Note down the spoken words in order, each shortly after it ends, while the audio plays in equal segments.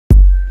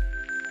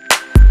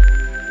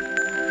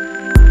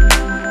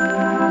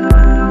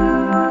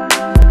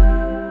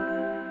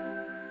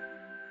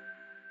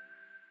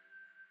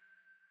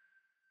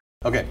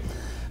Okay,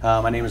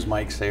 my name is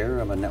Mike Saur.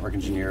 I'm a network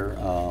engineer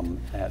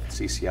at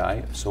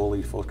CCI,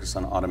 solely focused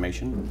on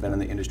automation. Been in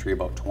the industry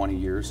about 20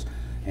 years,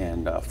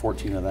 and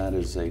 14 of that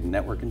is a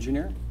network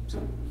engineer.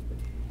 So.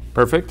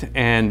 Perfect.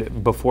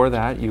 And before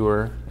that, you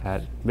were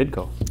at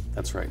Midco.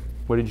 That's right.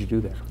 What did you do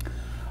there?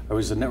 I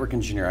was a network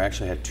engineer. I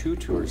actually had 2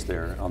 tours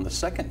there. On the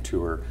second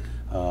tour,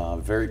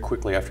 very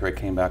quickly after I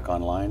came back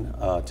online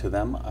to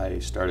them, I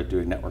started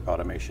doing network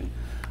automation.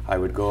 I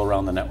would go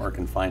around the network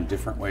and find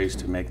different ways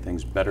to make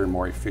things better,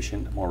 more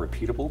efficient, more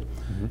repeatable.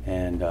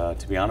 And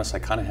to be honest, I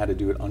kind of had to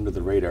do it under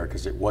the radar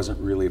because it wasn't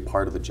really a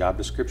part of the job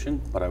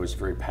description, but I was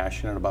very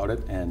passionate about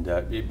it, and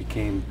it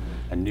became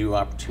a new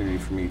opportunity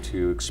for me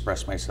to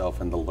express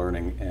myself in the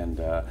learning and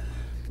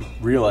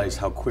realize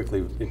how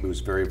quickly it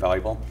was very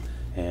valuable.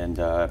 And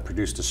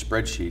produced a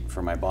spreadsheet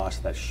for my boss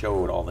that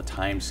showed all the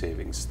time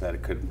savings that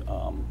it could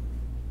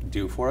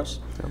do for us.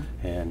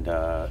 And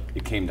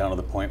it came down to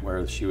the point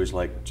where she was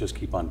like, just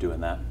keep on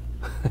doing that.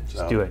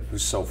 Just do it. It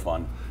was so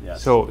fun.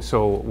 Yes.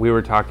 So we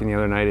were talking the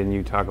other night and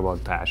you talk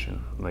about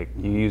passion. Like,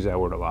 you use that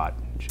word a lot,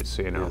 just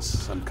so you know.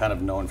 Yes, I'm kind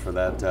of known for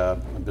that.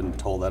 I've been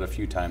told that a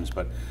few times,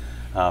 but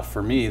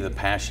for me, the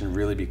passion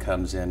really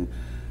becomes in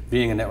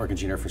being a network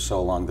engineer for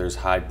so long. There's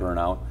high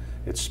burnout.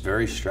 It's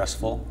very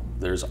stressful.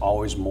 There's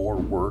always more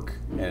work,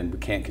 and we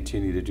can't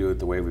continue to do it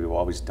the way we've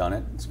always done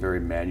it. It's very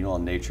manual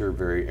in nature,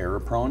 very error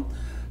prone.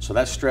 So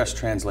that stress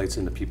translates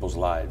into people's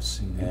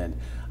lives. And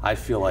I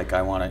feel like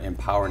I want to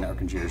empower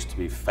network engineers to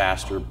be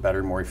faster,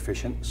 better, more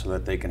efficient so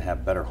that they can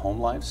have better home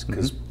lives.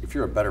 Because if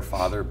you're a better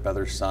father,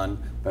 better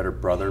son, better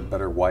brother,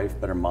 better wife,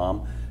 better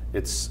mom,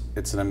 it's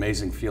an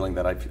amazing feeling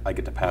that I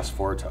get to pass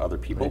forward to other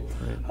people.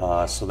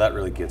 Right. So that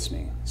really gets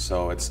me.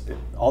 So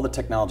all the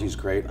technology is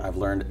great. I've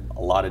learned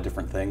a lot of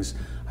different things.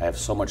 I have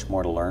so much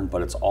more to learn,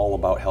 but it's all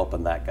about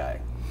helping that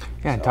guy.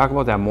 Yeah, so. Talk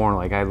about that more.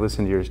 Like, I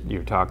listened to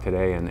your talk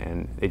today,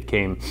 and it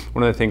came,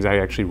 one of the things I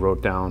actually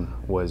wrote down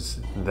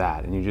was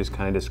that, and you just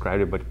kind of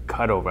described it, but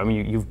cutover. I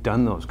mean, you've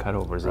done those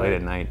cutovers late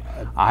at night.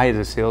 I, as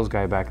a sales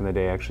guy back in the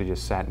day, actually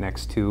just sat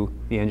next to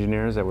the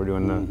engineers that were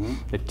doing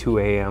the 2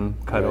 a.m.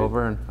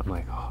 cutover, and I'm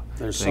like, oh,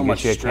 there's so much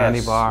stress. Get you a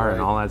candy bar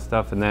and all that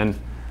stuff, and then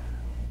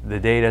the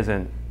day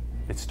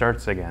it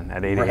starts again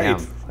at 8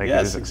 a.m. Like,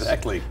 yes,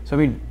 exactly. So I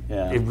mean,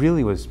 it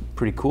really was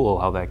pretty cool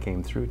how that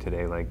came through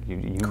today. Like,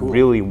 you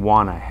really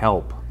want to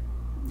help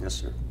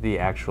the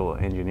actual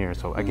engineer.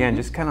 So again,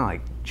 just kind of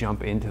like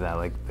jump into that,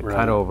 like the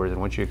cutovers and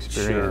what you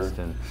experienced.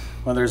 And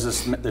well, there's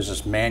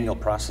this manual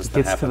process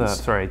that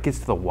happens. It gets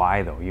to the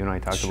why though. You and I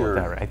talked about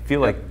that, right? I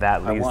feel like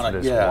that leads to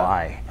this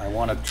why. I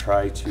want to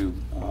try to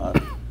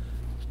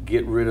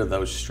get rid of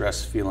those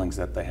stress feelings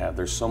that they have.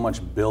 There's so much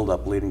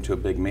buildup leading to a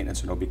big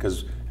maintenance,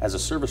 because as a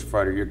service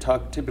provider, you're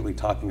typically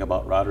talking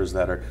about routers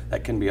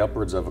that can be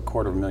upwards of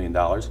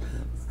 $250,000,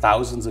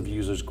 thousands of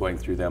users going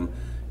through them.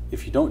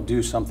 If you don't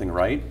do something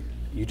right,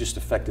 you just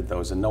affected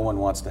those, and no one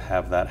wants to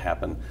have that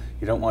happen.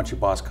 You don't want your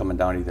boss coming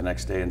down to you the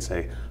next day and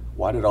say,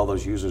 why did all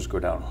those users go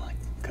down?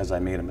 Because I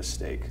made a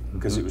mistake,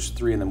 because it was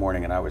 3 in the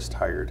morning and I was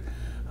tired.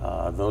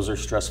 Those are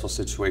stressful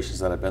situations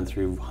that I've been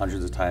through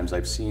hundreds of times.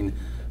 I've seen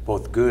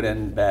both good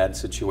and bad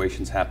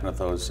situations happen with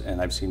those,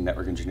 and I've seen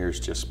network engineers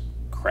just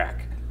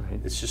crack.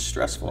 It's just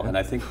stressful, and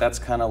I think that's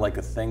kind of like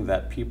a thing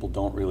that people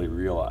don't really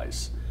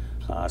realize.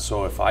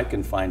 So if I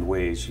can find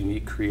ways,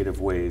 unique, creative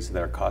ways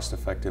that are cost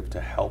effective to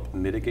help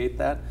mitigate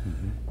that,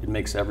 it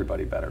makes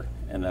everybody better,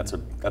 and that's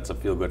a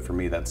feel good for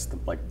me. That's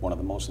like one of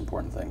the most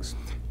important things.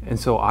 And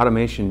so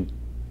automation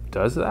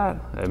does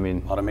that? I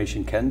mean,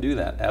 automation can do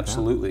that,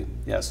 absolutely,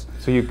 yes.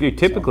 So you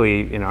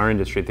typically in our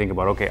industry think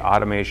about, okay,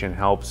 automation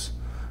helps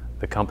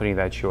the company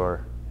that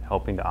you're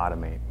helping to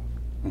automate.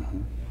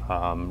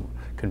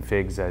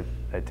 Configs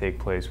that take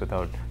place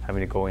without having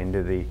to go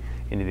into the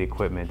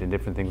equipment and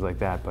different things like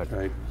that. But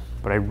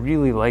I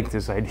really like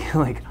this idea,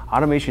 like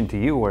automation to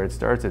you, where it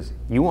starts is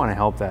you want to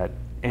help that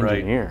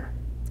engineer.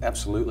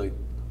 Absolutely.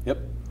 Yep.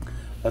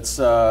 That's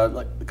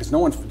because no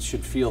one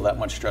should feel that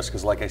much stress,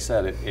 because like I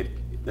said,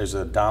 there's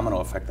a domino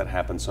effect that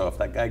happens. So if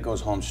that guy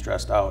goes home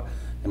stressed out,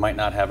 he might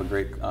not have a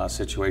great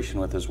situation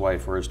with his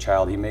wife or his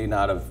child. He may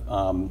not have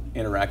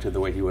interacted the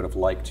way he would have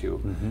liked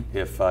to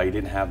if he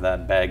didn't have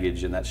that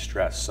baggage and that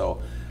stress.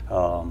 So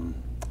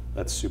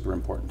that's super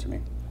important to me.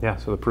 Yeah,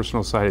 so the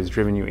personal side has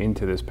driven you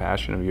into this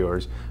passion of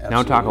yours. Absolutely.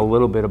 Now talk a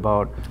little bit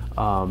about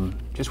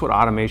just what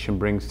automation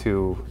brings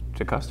to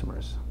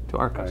customers, to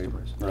our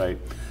customers. Right.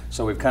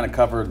 So we've kind of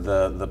covered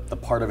the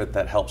part of it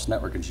that helps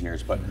network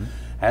engineers, but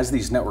as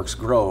these networks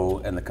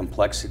grow and the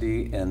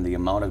complexity and the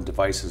amount of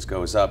devices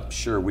goes up,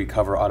 sure, we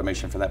cover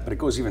automation for that, but it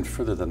goes even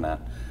further than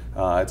that.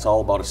 It's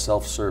all about a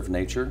self-serve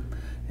nature.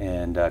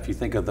 And if you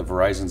think of the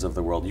Verizons of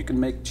the world, you can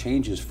make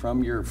changes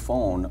from your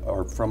phone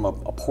or from a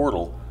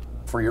portal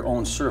for your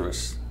own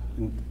service.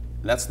 And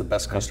that's the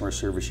best customer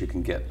service you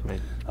can get.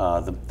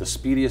 The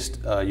speediest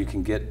you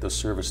can get the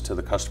service to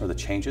the customer, the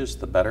changes,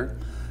 the better.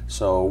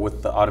 So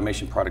with the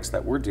automation products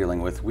that we're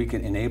dealing with, we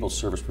can enable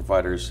service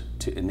providers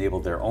to enable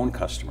their own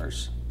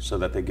customers so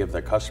that they give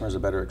their customers a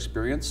better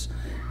experience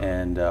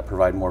and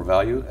provide more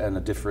value and a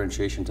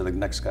differentiation to the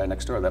next guy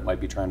next door that might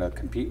be trying to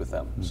compete with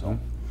them. So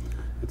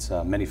it's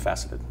many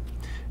faceted.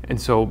 And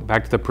so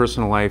back to the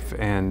personal life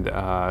and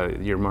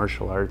your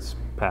martial arts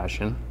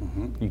passion,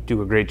 you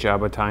do a great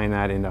job of tying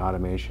that into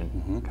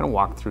automation. Kind of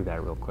walk through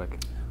that real quick.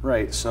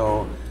 Right,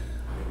 so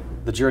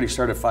the journey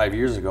started 5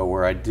 years ago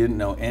where I didn't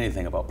know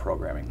anything about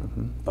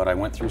programming, but I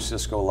went through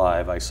Cisco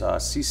Live. I saw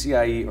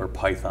CCIE or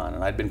Python,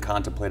 and I'd been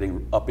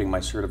contemplating upping my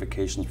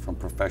certifications from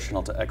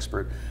professional to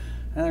expert.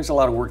 And there's a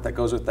lot of work that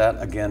goes with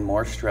that. Again,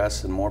 more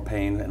stress and more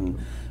pain.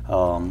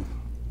 And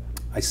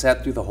I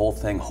sat through the whole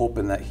thing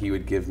hoping that he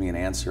would give me an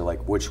answer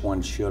like, which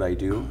one should I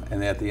do?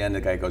 And at the end,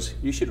 the guy goes,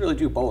 you should really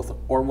do both,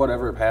 or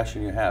whatever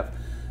passion you have.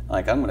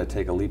 Like, I'm going to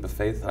take a leap of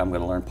faith, and I'm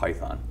going to learn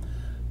Python.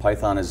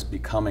 Python is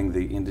becoming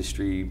the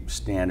industry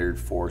standard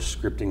for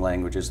scripting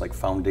languages, like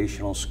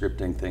foundational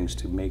scripting things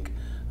to make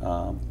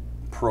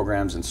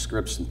programs and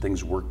scripts and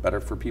things work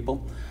better for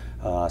people.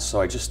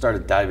 So I just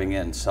started diving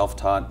in,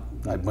 self-taught.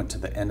 I went to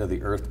the end of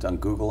the earth, done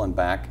Google and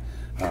back,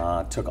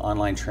 took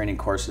online training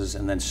courses,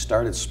 and then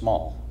started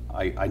small.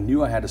 I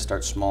knew I had to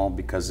start small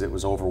because it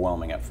was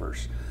overwhelming at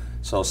first.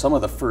 So some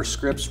of the first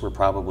scripts were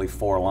probably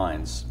 4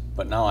 lines.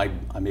 But now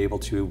I'm able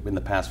to, in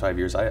the past 5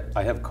 years,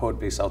 I have code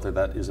base out there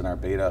that is in our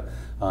beta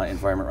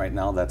environment right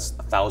now that's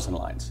 1,000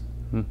 lines.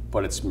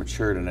 But it's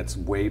matured and it's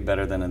way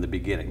better than in the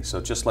beginning. So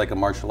just like a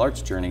martial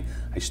arts journey,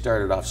 I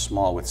started off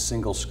small with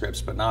single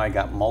scripts, but now I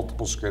got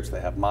multiple scripts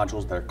that have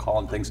modules that are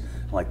calling things.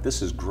 I'm like,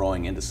 this is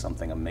growing into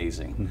something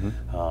amazing.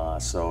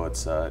 So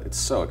it's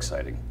so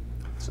exciting.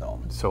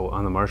 So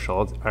on the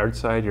martial arts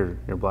side, you're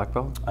black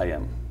belt? I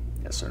am,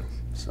 yes sir.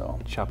 So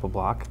chop a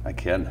block? I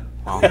can.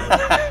 Wow.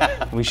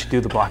 We should do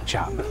the block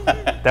chop.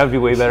 That would be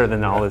way better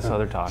than all this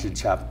other talk. Should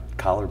chop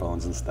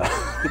collarbones and stuff.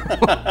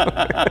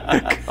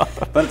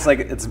 But it's like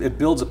it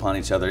builds upon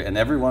each other, and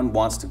everyone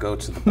wants to go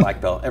to the black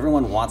belt.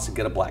 Everyone wants to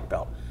get a black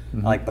belt.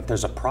 Like, but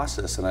there's a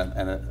process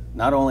and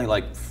not only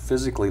like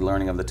physically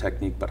learning of the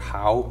technique, but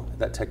how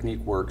that technique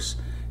works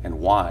and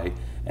why,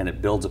 and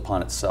it builds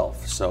upon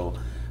itself. So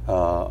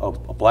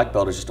a black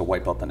belt is just a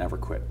white belt that never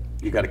quit.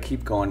 You got to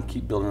keep going,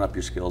 keep building up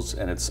your skills,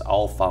 and it's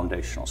all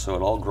foundational. So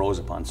it all grows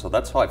upon. So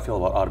that's how I feel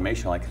about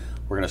automation. Like,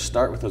 we're going to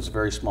start with those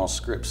very small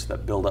scripts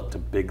that build up to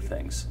big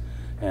things,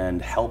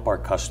 and help our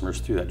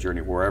customers through that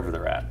journey wherever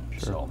they're at. Sure.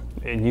 So,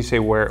 and you say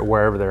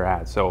wherever they're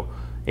at. So,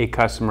 a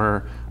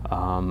customer,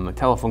 a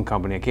telephone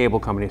company, a cable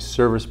company, a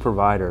service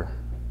provider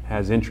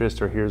has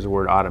interest or hears the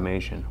word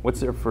automation. What's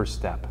their first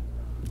step?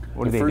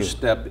 What do they do? The first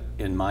step,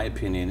 in my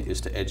opinion, is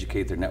to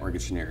educate their network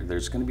engineer.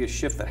 There's going to be a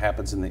shift that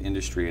happens in the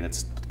industry, and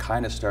it's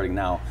kind of starting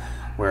now,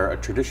 where a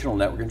traditional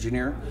network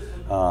engineer,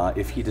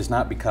 if he does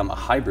not become a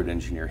hybrid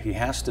engineer, he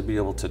has to be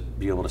able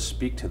to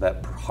speak to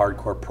that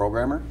hardcore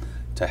programmer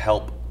to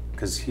help,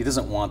 because he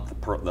doesn't want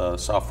the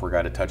software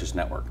guy to touch his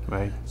network.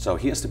 Right. So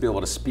he has to be able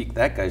to speak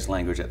that guy's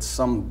language at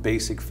some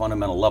basic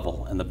fundamental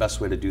level, and the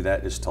best way to do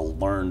that is to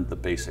learn the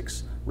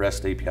basics: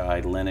 REST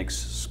API,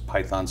 Linux,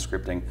 Python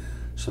scripting,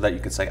 so that you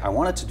can say, I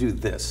want it to do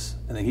this,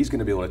 and then he's going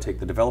to be able to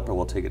the developer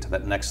will take it to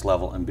that next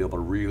level and be able to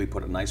really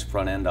put a nice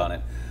front end on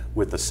it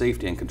with the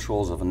safety and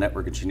controls of a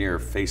network engineer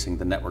facing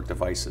the network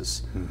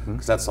devices.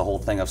 Because that's the whole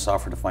thing of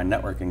software-defined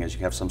networking, is you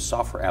have some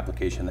software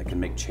application that can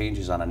make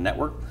changes on a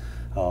network.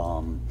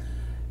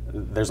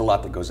 There's a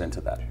lot that goes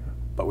into that,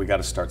 but we got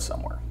to start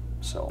somewhere.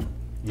 So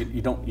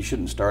you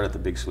shouldn't start at the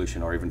big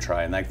solution or even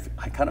try. And I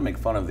kind of make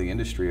fun of the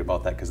industry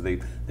about that, because they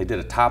did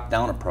a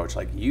top-down approach,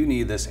 like, you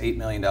need this $8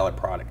 million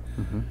product.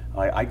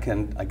 I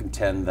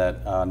contend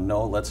that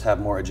no, let's have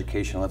more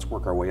education, let's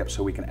work our way up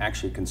so we can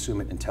actually consume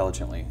it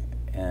intelligently.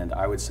 And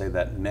I would say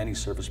that many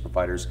service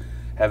providers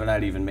have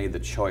not even made the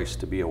choice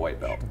to be a white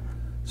belt.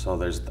 So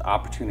the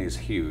opportunity is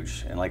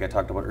huge. And like I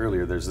talked about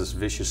earlier, there's this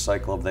vicious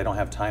cycle of they don't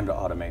have time to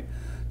automate.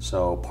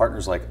 So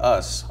partners like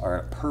us are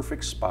in a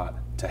perfect spot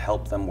to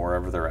help them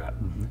wherever they're at.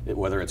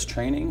 Whether it's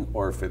training,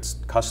 or if it's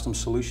custom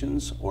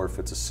solutions, or if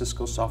it's a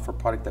Cisco software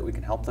product that we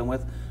can help them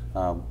with,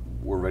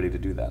 we're ready to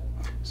do that.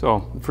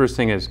 So the first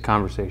thing is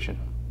conversation.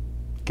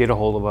 Get a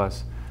hold of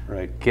us.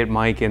 Right. Get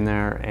Mike in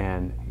there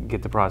and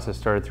get the process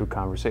started through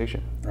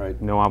conversation.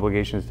 Right. No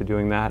obligations to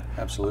doing that.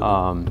 Absolutely.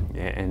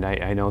 And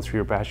I know through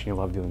your passion you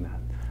love doing that.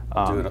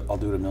 I'll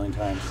do it a million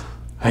times.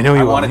 I know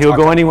you will. He'll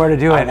go anywhere to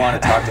do it. I want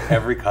to talk to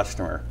every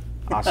customer.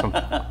 Awesome.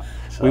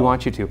 We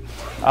want you to.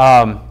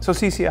 So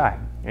CCI,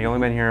 you've only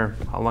been here,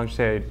 how long did you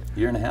say?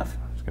 Year and a half.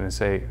 I was going to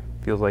say,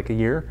 feels like a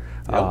year.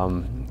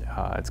 Yep.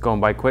 It's going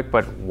by quick,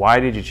 but why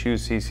did you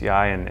choose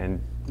CCI,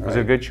 and was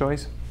it a good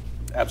choice?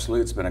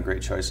 Absolutely, it's been a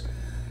great choice.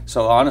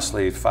 So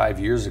honestly, 5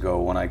 years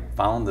ago, when I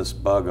found this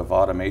bug of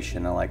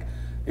automation,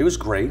 it was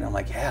great. I'm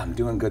like, yeah, I'm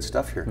doing good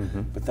stuff here.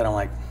 But then I'm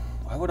like,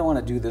 why would I want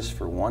to do this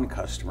for one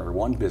customer,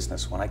 one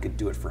business, when I could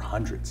do it for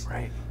hundreds?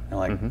 Right. And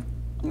I'm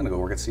going to go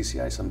work at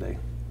CCI someday.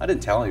 I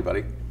didn't tell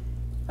anybody.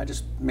 I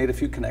just made a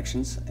few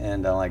connections,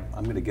 and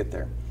I'm going to get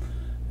there.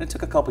 And it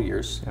took a couple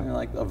years,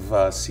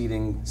 of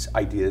seeding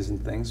ideas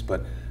and things,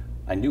 but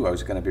I knew I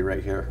was going to be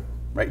right here,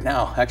 right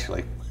now,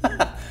 actually.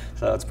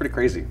 So it's pretty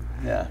crazy.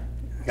 Yeah.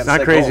 It's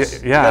not crazy.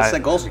 Goals. Yeah. You got to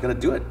set goals. You got to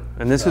do it.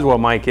 And this is what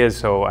Mike is.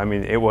 So I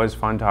mean, it was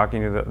fun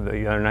talking to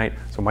the other night.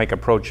 So Mike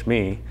approached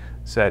me,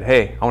 said,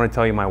 "Hey, I want to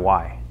tell you my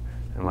why."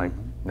 I'm like,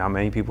 not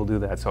many people do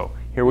that. So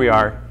here we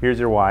are. Here's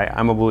your why.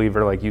 I'm a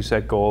believer. Like, you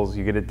set goals,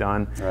 you get it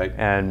done. Right.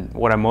 And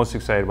what I'm most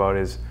excited about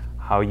is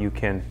how you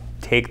can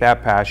take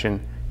that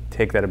passion,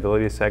 take that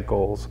ability to set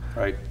goals,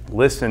 right,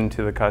 listen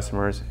to the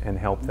customers, and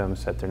help them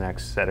set their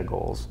next set of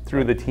goals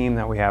through the team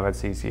that we have at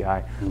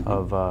CCI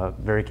of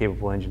very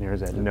capable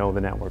engineers that know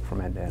the network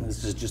from end to end.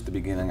 This is just the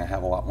beginning. I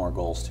have a lot more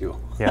goals too.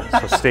 Yeah,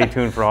 so stay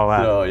tuned for all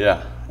that. So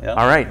yeah.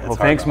 All right, well,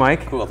 thanks,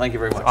 Mike. Cool, thank you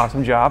very much.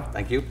 Awesome job.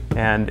 Thank you.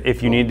 And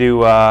if you need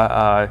to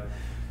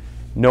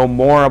know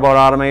more about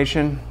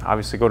automation,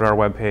 obviously go to our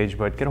webpage,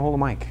 but get a hold of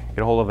Mike, get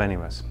a hold of any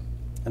of us.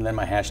 And then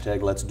my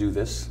hashtag, let's do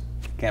this.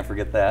 Can't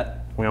forget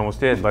that. We almost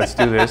did. Let's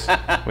do this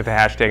with the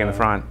hashtag in the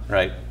front.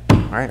 Right. All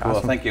right, Cool,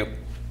 awesome. thank you.